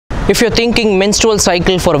If you're thinking menstrual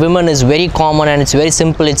cycle for women is very common and it's very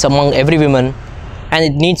simple, it's among every woman and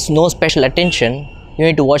it needs no special attention, you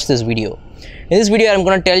need to watch this video. In this video, I'm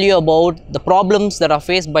going to tell you about the problems that are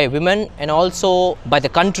faced by women and also by the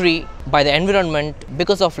country, by the environment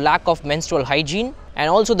because of lack of menstrual hygiene, and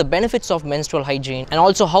also the benefits of menstrual hygiene, and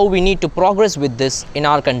also how we need to progress with this in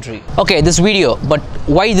our country. Okay, this video, but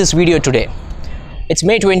why this video today? It's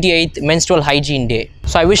May 28th, Menstrual Hygiene Day.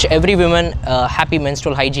 So I wish every woman a happy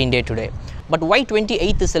Menstrual Hygiene Day today. But why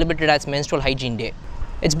 28th is celebrated as Menstrual Hygiene Day?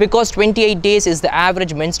 It's because 28 days is the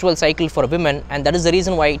average menstrual cycle for women, and that is the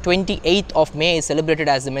reason why 28th of May is celebrated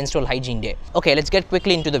as the Menstrual Hygiene Day. Okay, let's get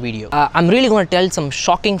quickly into the video. I'm really going to tell some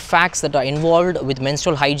shocking facts that are involved with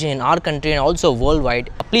menstrual hygiene in our country and also worldwide.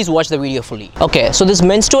 Please watch the video fully. Okay, so this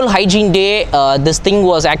Menstrual Hygiene Day, this thing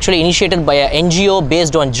was actually initiated by an NGO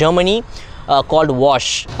based on Germany called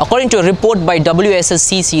WASH. According to a report by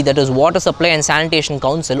WSSCC, that is Water Supply and Sanitation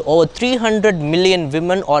Council, over 300 million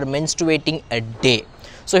women are menstruating a day.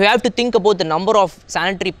 So you have to think about the number of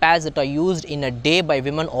sanitary pads that are used in a day by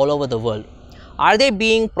women all over the world. Are they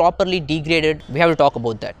being properly degraded? We have to talk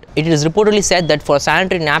about that. It is reportedly said that for a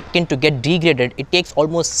sanitary napkin to get degraded, it takes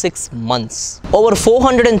almost 6 months. Over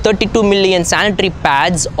 432 million sanitary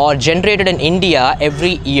pads are generated in India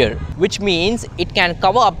every year, which means it can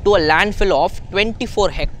cover up to a landfill of 24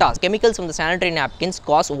 hectares. Chemicals from the sanitary napkins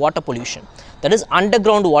cause water pollution, that is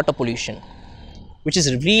underground water pollution, which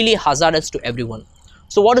is really hazardous to everyone.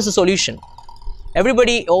 So what is the solution?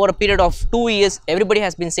 Everybody over a period of 2 years, everybody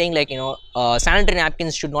has been saying sanitary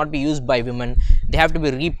napkins should not be used by women. They have to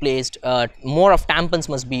be replaced. More of tampons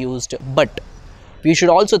must be used. But we should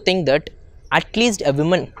also think that at least a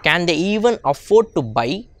woman, can they even afford to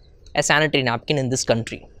buy a sanitary napkin in this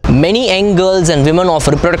country? Many young girls and women of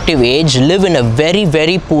reproductive age live in a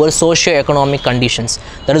very poor socio-economic conditions.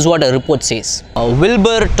 That is what a report says.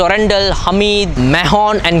 Wilbur, Torrendal, Hamid,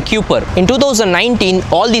 Mahon and Cooper. In 2019,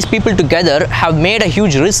 all these people together have made a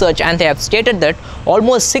huge research and they have stated that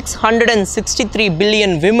almost 663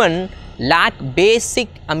 billion women lack basic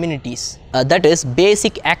amenities. That is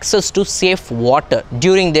basic access to safe water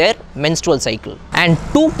during their menstrual cycle. And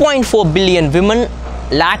 2.4 billion women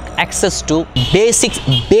lack access to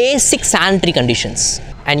basic sanitary conditions.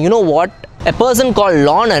 And you know what? A person called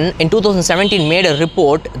Lonan in 2017 made a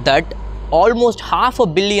report that almost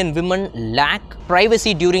 500 million women lack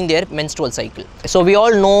privacy during their menstrual cycle. So we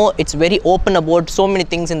all know it's very open about so many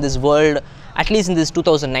things in this world, at least in this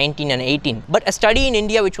 2019 and 18. But a study in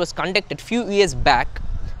India which was conducted few years back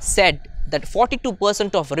said that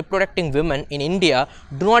 42% of reproducing women in India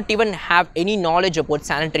do not even have any knowledge about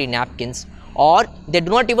sanitary napkins, or they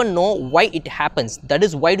do not even know why it happens. That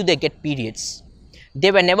is, why do they get periods?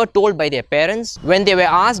 They were never told by their parents. When they were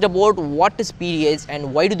asked about what is periods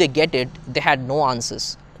and why do they get it, they had no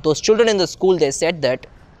answers. Those children in the school, they said that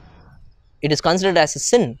it is considered as a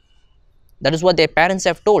sin. That is what their parents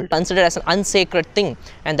have told, considered as an unsacred thing,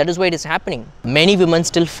 and that is why it is happening. Many women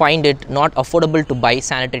still find it not affordable to buy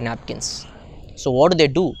sanitary napkins. So what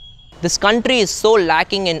do? This country is so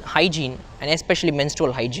lacking in hygiene, and especially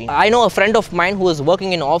menstrual hygiene. I know a friend of mine who is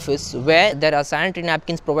working in an office where there are sanitary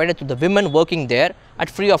napkins provided to the women working there at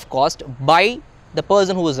free of cost by the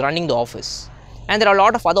person who is running the office. And there are a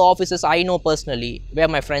lot of other offices I know personally where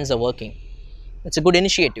my friends are working. It's a good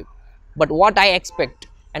initiative. But what I expect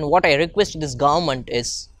and what I request this government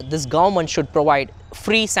is, this government should provide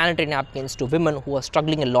free sanitary napkins to women who are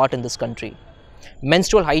struggling a lot in this country.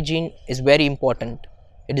 Menstrual hygiene is very important.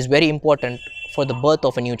 It is very important for the birth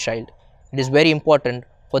of a new child. It is very important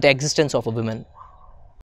for the existence of a woman.